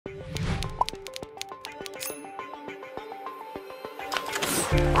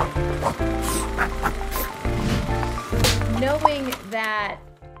Knowing that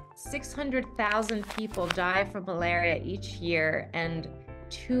 600,000 people die from malaria each year and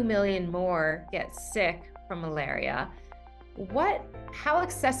 2 million more get sick from malaria, how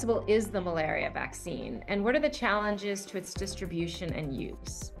accessible is the malaria vaccine, and what are the challenges to its distribution and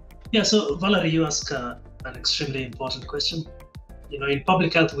use? Yeah, so Valerie, you ask an extremely important question. In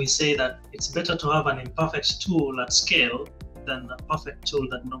public health, we say that it's better to have an imperfect tool at scale than a perfect tool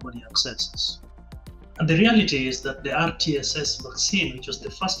that nobody accesses. And the reality is that the RTSS vaccine, which was the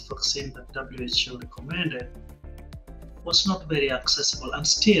first vaccine that WHO recommended, was not very accessible and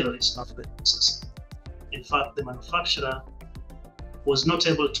still is not very accessible. In fact, the manufacturer was not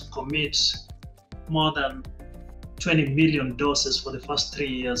able to commit more than 20 million doses for the first 3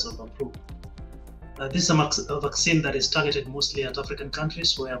 years of approval. This is a vaccine that is targeted mostly at African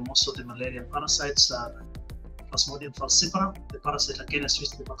countries where most of the malaria parasites are Plasmodium falciparum, the parasite against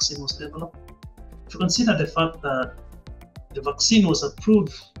which the vaccine was developed. If you consider the fact that the vaccine was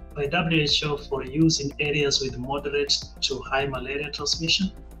approved by WHO for use in areas with moderate to high malaria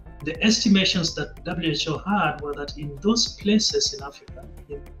transmission, the estimations that WHO had were that in those places in Africa,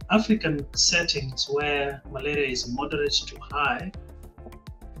 in African settings where malaria is moderate to high,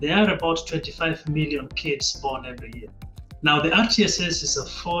 there are about 25 million kids born every year. Now, the RTSS is a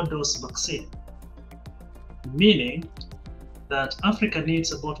 4-dose vaccine, meaning that Africa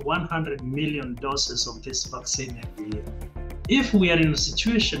needs about 100 million doses of this vaccine every year. If we are in a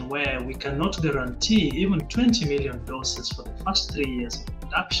situation where we cannot guarantee even 20 million doses for the first 3 years of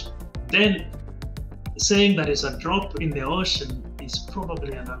production, then saying that it's a drop in the ocean is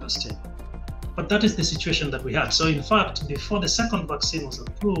probably an understatement. But that is the situation that we had. So in fact, before the second vaccine was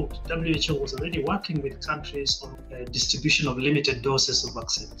approved, WHO was already working with countries on distribution of limited doses of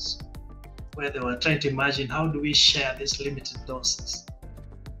vaccines, where they were trying to imagine how do we share these limited doses.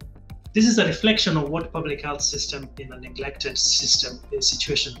 This is a reflection of what public health system in a neglected system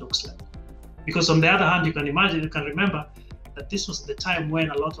situation looks like. Because on the other hand, you can remember that this was the time when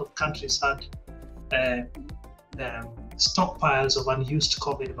a lot of countries had stockpiles of unused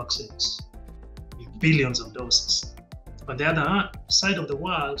COVID vaccines, billions of doses. On the other side of the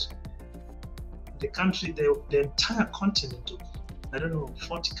world, the entire continent of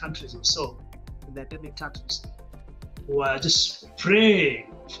 40 countries or so, in the endemic countries, were just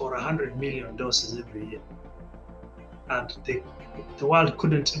praying for 100 million doses every year. And the world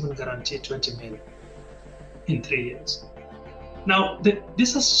couldn't even guarantee 20 million in 3 years. Now,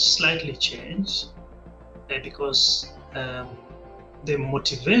 this has slightly changed because the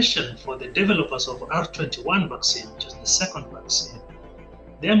motivation for the developers of R21 vaccine, which is the second vaccine,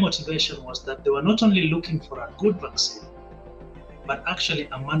 their motivation was that they were not only looking for a good vaccine, but actually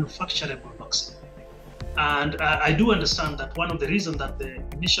a manufacturable vaccine. And I do understand that one of the reasons that the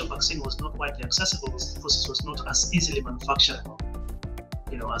initial vaccine was not widely accessible was because it was not as easily manufacturable,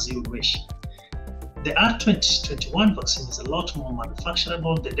 as you would wish. The R2021 vaccine is a lot more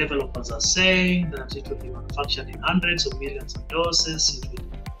manufacturable. The developers are saying that it will be manufactured in hundreds of millions of doses. It will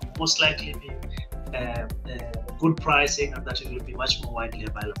most likely be good pricing, and that it will be much more widely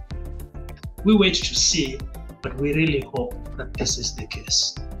available. We wait to see, but we really hope that this is the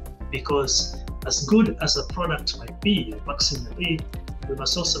case. Because as good as a product might be, a vaccine might be, we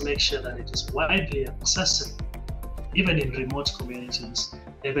must also make sure that it is widely accessible, even in remote communities,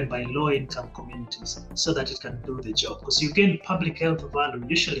 even by low-income communities, so that it can do the job. Because you gain public health value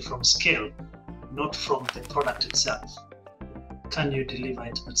usually from scale, not from the product itself. Can you deliver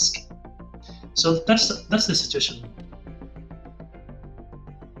it at scale? So that's the situation